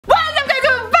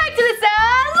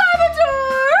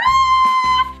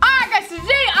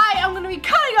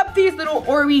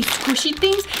watery, squishy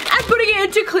things and putting it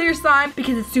into clear slime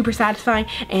because it's super satisfying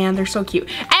and they're so cute.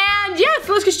 And yes,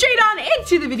 let's get straight on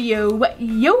into the video.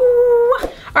 Yo!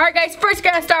 Alright guys, first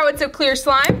gonna start with some clear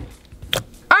slime.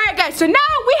 Alright guys, so now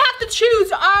we have to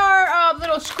choose our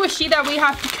little squishy that we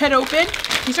have to cut open.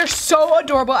 These are so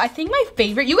adorable. I think my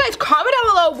favorite, you guys comment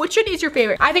down below which one is your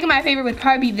favorite. I think my favorite would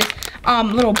probably be this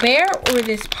little bear or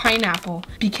this pineapple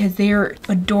because they're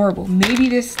adorable. Maybe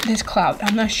this cloud,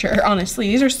 I'm not sure, honestly.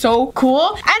 These are so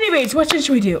cool. Anyways, what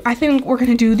should we do? I think we're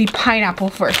gonna do the pineapple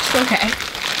first, okay.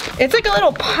 It's like a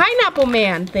little pineapple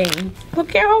man thing.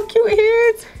 Look at how cute he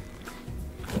is.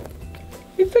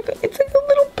 It's like a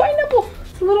little pineapple.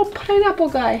 It's a little pineapple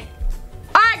guy.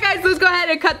 Alright guys, let's go ahead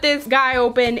and cut this guy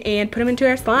open and put him into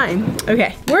our slime.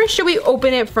 Okay, where should we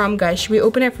open it from, guys? Should we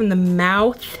open it from the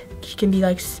mouth? You can be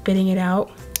like spitting it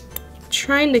out.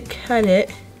 Trying to cut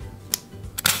it.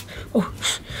 Oh.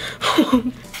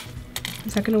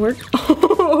 Is that gonna work?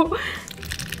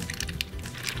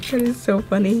 That is so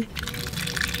funny.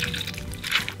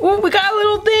 Oh, we got a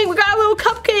little thing. We got a little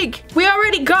cupcake. We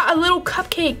already got a little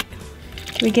cupcake.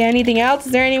 Can we get anything else?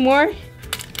 Is there any more?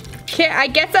 Okay, I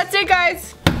guess that's it,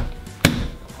 guys.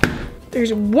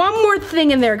 There's one more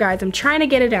thing in there, guys. I'm trying to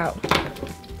get it out.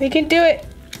 We can do it.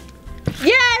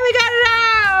 Yeah, we got it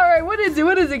out. All right, what is it?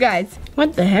 What is it, guys?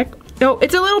 What the heck? No,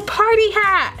 it's a little party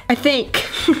hat, I think.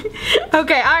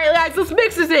 Okay, all right, guys, let's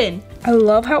mix this in. I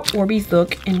love how ORBEEZ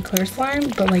look in clear slime,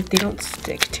 but like they don't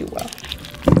stick too well.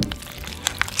 Oh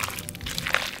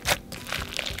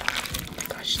my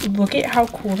gosh, look at how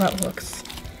cool that looks.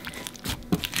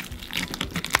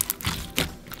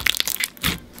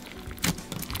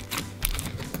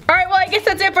 I guess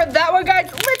that's it for that one,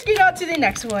 guys. Let's get on to the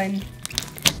next one.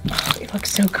 Oh, it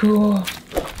looks so cool. All right,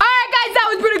 guys, that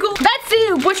was pretty cool. Let's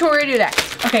see which one we're gonna do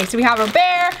next. Okay, so we have our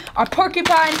bear, our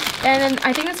porcupine, and then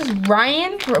I think this is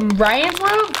Ryan from Ryan's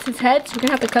World. It's his head, so we're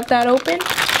gonna have to cut that open.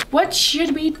 What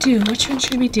should we do? Which one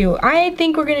should we do? I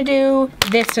think we're gonna do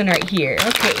this one right here.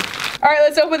 Okay. All right,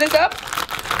 let's open this up.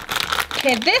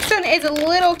 Okay, this one is a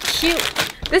little cute.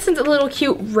 This one's a little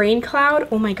cute rain cloud.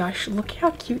 Oh my gosh, look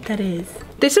how cute that is.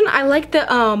 This one, I like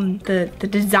the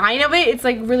design of it. It's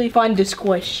like really fun to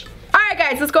squish. All right,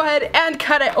 guys, let's go ahead and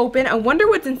cut it open. I wonder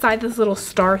what's inside this little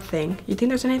star thing. You think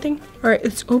there's anything? All right,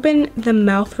 let's open the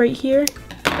mouth right here.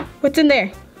 What's in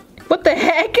there? What the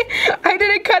heck? I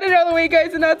didn't cut it all the way,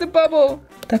 guys, and now it's a bubble.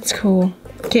 That's cool.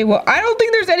 Okay, well, I don't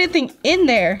think there's anything in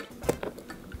there.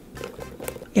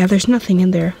 Yeah, there's nothing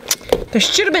in there. There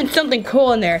should have been something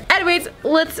cool in there. Anyways,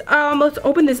 let's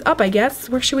open this up, I guess.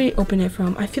 Where should we open it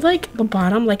from? I feel like the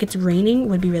bottom, like it's raining,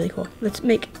 would be really cool. Let's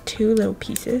make two little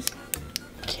pieces.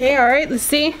 Okay, all right, let's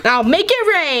see. Now make it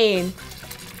rain.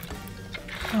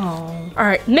 Oh, all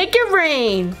right, make it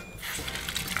rain.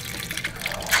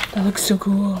 That looks so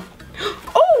cool.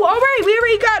 Oh, all right, we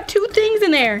already got two things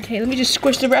in there. Okay, let me just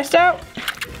squish the rest out.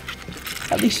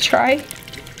 At least try.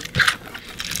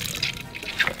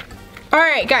 All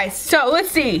right, guys, so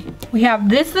let's see. We have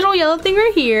this little yellow thing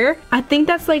right here. I think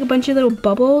that's like a bunch of little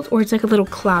bubbles, or it's like a little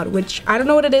cloud, which I don't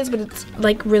know what it is, but it's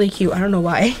like really cute. I don't know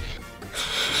why.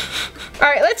 All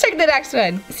right, let's check the next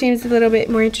one. Seems a little bit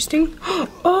more interesting.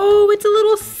 Oh, it's a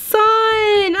little sun.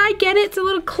 I get it, it's a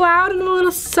little cloud and a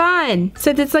little sun.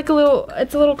 So it's like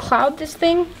it's a little cloud, this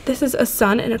thing. This is a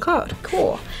sun and a cloud,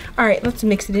 cool. All right, let's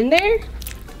mix it in there.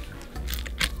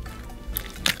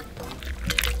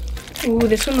 Ooh,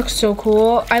 this one looks so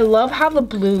cool. I love how the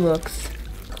blue looks.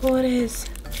 Cool it is.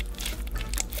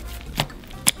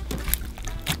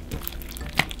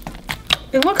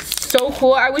 It looks so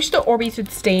cool. I wish the ORBEEZ would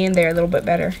stay in there a little bit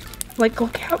better. Like,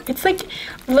 look how, it's like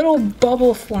little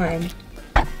bubble slime.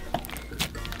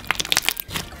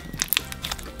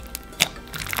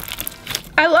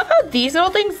 I love how these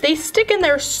little things, they stick in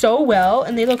there so well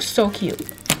and they look so cute.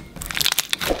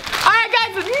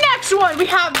 Next one, we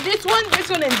have this one,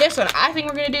 and this one. I think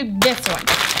we're gonna do this one.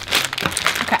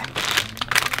 Okay.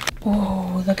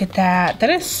 Oh, look at that.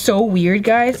 That is so weird,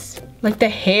 guys. Like the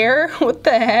hair, what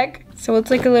the heck? So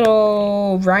it's like a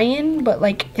little Ryan, but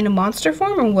like in a monster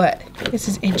form or what? This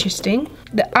is interesting.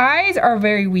 The eyes are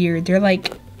very weird. They're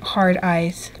like hard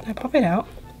eyes. Can I pop it out?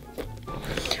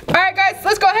 All right, guys,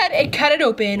 let's go ahead and cut it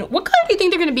open. What color do you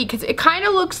think they're gonna be? Because it kind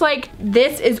of looks like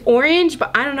this is orange,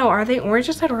 but I don't know. Are they orange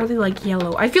inside or are they like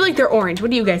yellow? I feel like they're orange.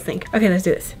 What do you guys think? Okay, let's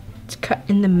do this. Let's cut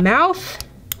in the mouth.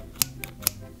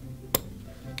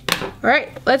 All right,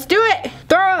 let's do it.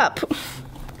 Throw up.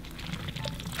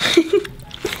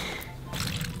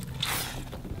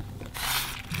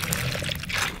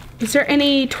 Is there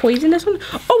any toys in this one?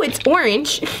 Oh, it's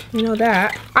orange. You know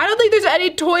that. I don't think there's any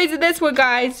toys in this one,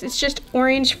 guys. It's just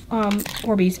orange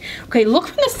Orbeez. Okay, look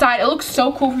from the side. It looks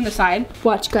so cool from the side.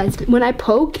 Watch, guys. When I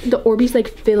poke, the Orbeez like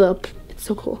fill up. It's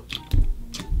so cool.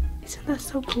 Isn't that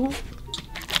so cool?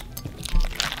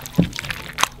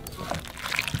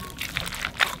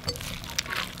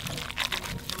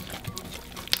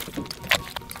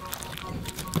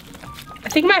 I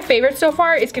think my favorite so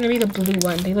far is gonna be the blue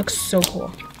one. They look so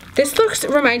cool. This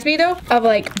reminds me though of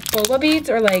like boba beads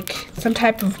or like some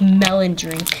type of melon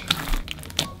drink.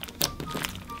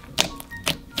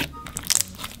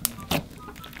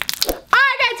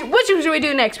 Alright guys, which one should we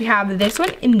do next? We have this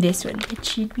one and this one. Which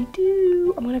should we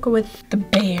do? I'm gonna go with the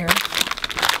bear.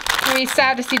 I'm really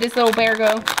sad to see this little bear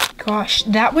go. Gosh,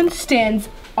 that one stands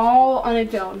all on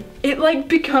its own. It like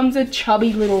becomes a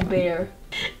chubby little bear.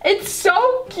 It's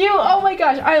so cute. Oh my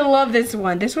gosh, I love this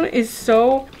one. This one is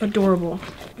so adorable.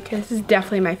 Okay, this is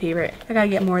definitely my favorite. I gotta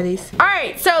get more of these. All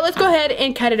right, so let's go ahead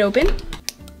and cut it open.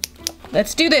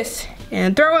 Let's do this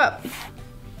and throw up.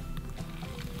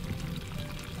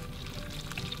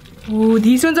 Ooh,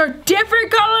 these ones are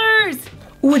different colors.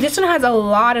 Ooh, this one has a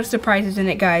lot of surprises in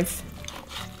it, guys.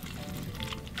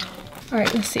 All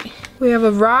right, let's see. We have a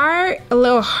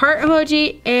little heart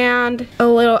emoji, and a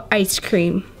little ice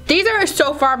cream. These are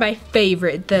so far my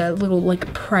favorite, the little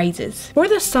like prizes. Or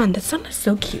the sun. The sun is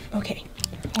so cute. Okay.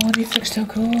 Oh, these look so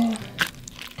cool.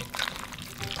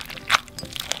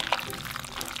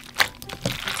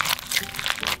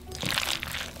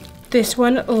 This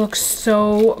one looks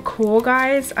so cool,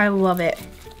 guys. I love it.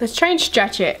 Let's try and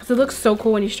stretch it, because it looks so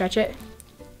cool when you stretch it.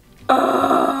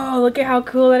 Oh, look at how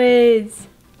cool it is.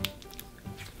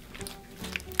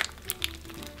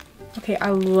 Okay,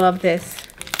 I love this.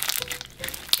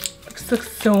 This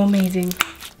looks so amazing.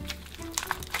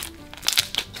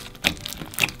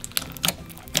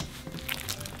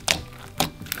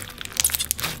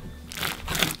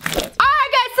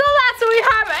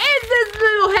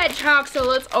 Hedgehog, so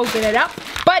let's open it up.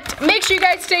 But make sure you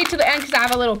guys stay to the end because I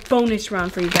have a little bonus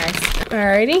round for you guys.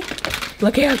 Alrighty.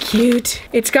 Look at how cute.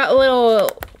 It's got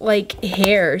little like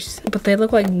hairs, but they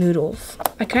look like noodles.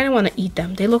 I kind of want to eat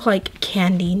them. They look like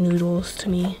candy noodles to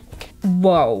me.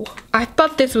 Whoa. I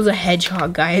thought this was a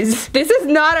hedgehog, guys. This is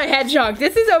not a hedgehog.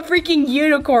 This is a freaking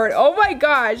unicorn. Oh my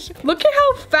gosh. Look at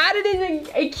how fat it is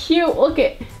and cute. Look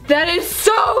at that. Is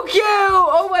so cute.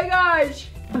 Oh my gosh.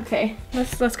 Okay,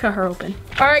 let's cut her open.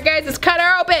 All right, guys, let's cut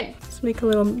her open. Let's make a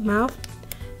little mouth.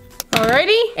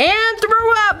 Alrighty,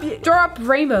 and throw up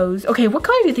rainbows. Okay, what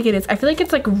color do you think it is? I feel like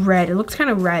it's like red. It looks kind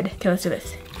of red. Okay, let's do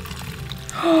this.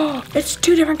 Oh, it's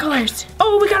two different colors.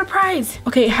 Oh, we got a prize.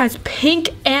 Okay, it has pink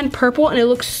and purple, and it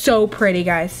looks so pretty,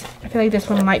 guys. I feel like this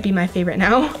one might be my favorite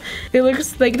now. It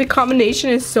looks like the combination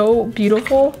is so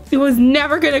beautiful. It was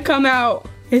never gonna come out.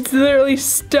 It's literally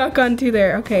stuck onto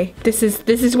there. Okay, this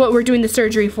is what we're doing the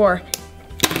surgery for.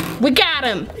 We got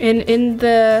him! And in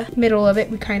the middle of it,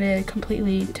 we kind of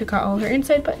completely took out all her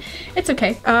inside, but it's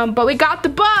okay. But we got the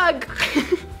bug!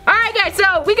 Alright guys,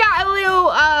 so we got a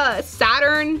little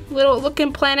Saturn, little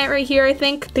looking planet right here, I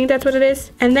think. I think that's what it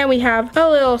is. And then we have a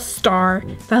little star.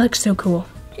 That looks so cool.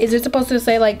 Is it supposed to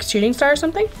say like shooting star or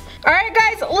something? Alright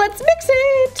guys, let's mix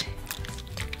it!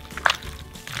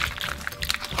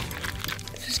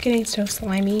 Getting so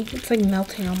slimy. It's like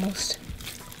melting almost.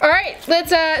 All right,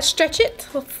 let's stretch it.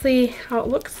 Let's see how it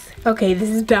looks. Okay,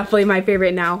 this is definitely my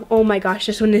favorite now. Oh my gosh,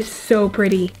 this one is so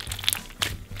pretty.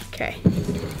 Okay,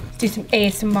 let's do some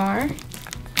ASMR.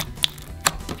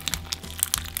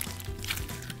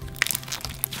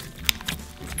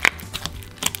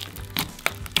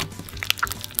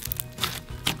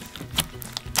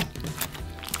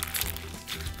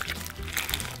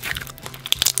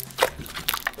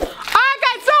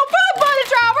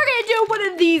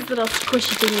 These little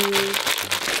squishy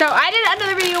thingies. So I did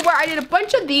another video where I did a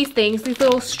bunch of these things, these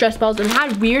little stress balls, and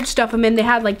had weird stuff in them. They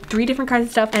had like 3 different kinds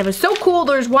of stuff, and it was so cool.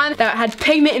 There's one that had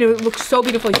pigment, and it looked so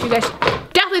beautiful. So you guys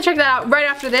definitely check that out right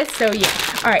after this. So yeah,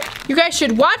 all right, you guys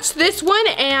should watch this one,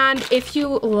 and if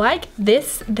you like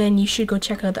this, then you should go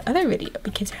check out the other video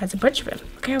because it has a bunch of them.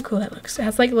 Look how cool that looks. It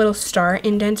has like a little star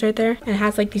indents right there, and it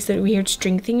has like these weird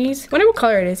string thingies. I wonder what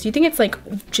color it is. Do you think it's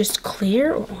like just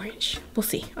clear or orange? We'll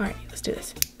see. All right, let's do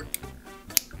this.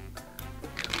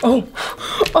 Oh,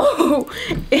 oh,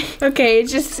 okay,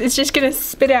 it's just gonna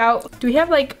spit out. Do we have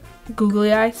like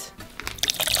googly eyes?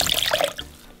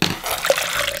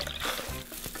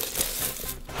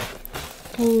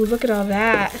 Oh, look at all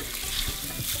that.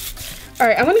 All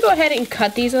right, I'm gonna go ahead and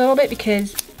cut these a little bit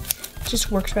because it just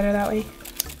works better that way.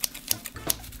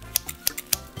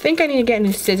 I think I need to get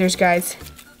new scissors, guys.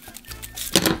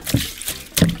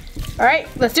 All right,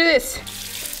 let's do this.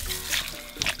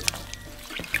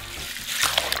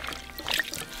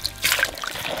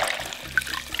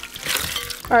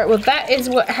 All right, well that is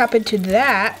what happened to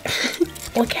that.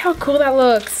 Look how cool that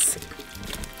looks.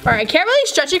 All right, I can't really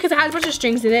stretch it because it has a bunch of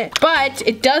strings in it, but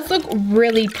it does look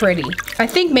really pretty. I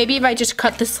think maybe if I just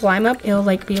cut the slime up, it'll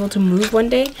like be able to move one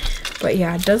day. But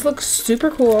yeah, it does look super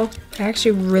cool. I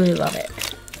actually really love it.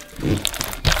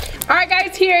 All right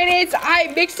guys, here it is.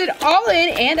 I mixed it all in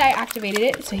and I activated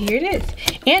it, so here it is.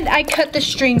 And I cut the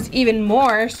strings even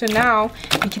more, so now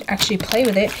I can actually play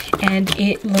with it and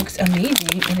it looks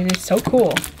amazing and it is so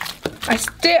cool. I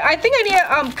think I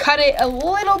need to cut it a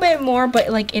little bit more, but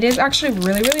like it is actually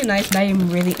really, really nice and I am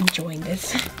really enjoying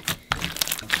this.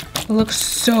 It looks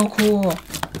so cool.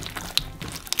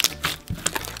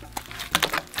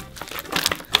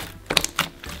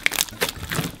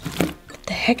 What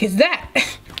the heck is that?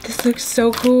 This looks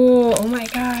so cool. Oh my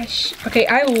gosh. Okay,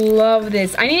 I love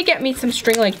this. I need to get me some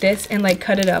string like this and like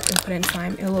cut it up and put it in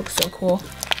slime. It looks so cool.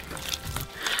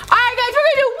 Alright guys, we're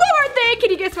gonna do one more thing.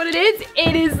 Can you guess what it is?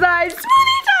 It is slime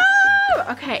smoothie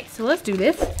time! Okay, so let's do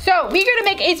this. So we're gonna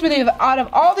make a smoothie out of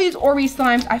all these ORBEEZ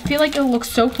slimes. I feel like it'll look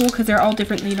so cool because they're all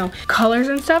different, you know, colors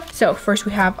and stuff. So first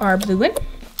we have our blue one.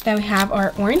 Then we have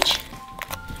our orange.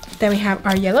 Then we have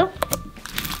our yellow.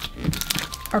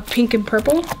 Our pink and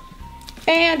purple.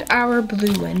 And our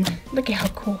blue one. Look at how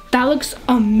cool. That looks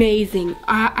amazing.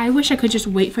 I wish I could just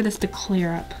wait for this to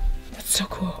clear up. That's so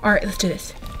cool. All right, let's do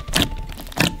this.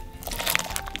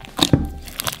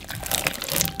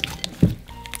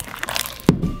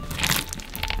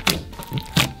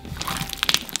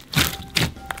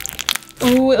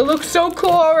 Oh, it looks so cool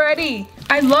already.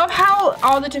 I love how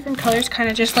all the different colors kind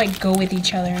of just like go with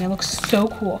each other and it looks so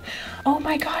cool. Oh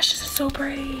my gosh, this is so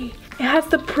pretty. It has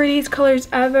the prettiest colors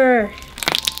ever.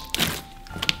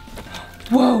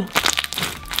 Whoa.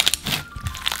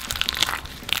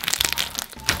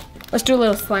 Let's do a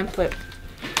little slime flip.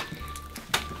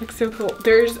 Looks so cool.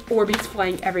 There's ORBEEZ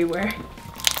flying everywhere.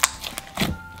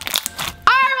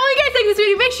 This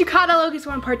video, make sure you comment down below if you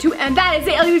want part 2, and that is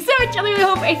it. I love you so much. I really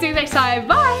hope I see you next time.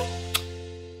 Bye.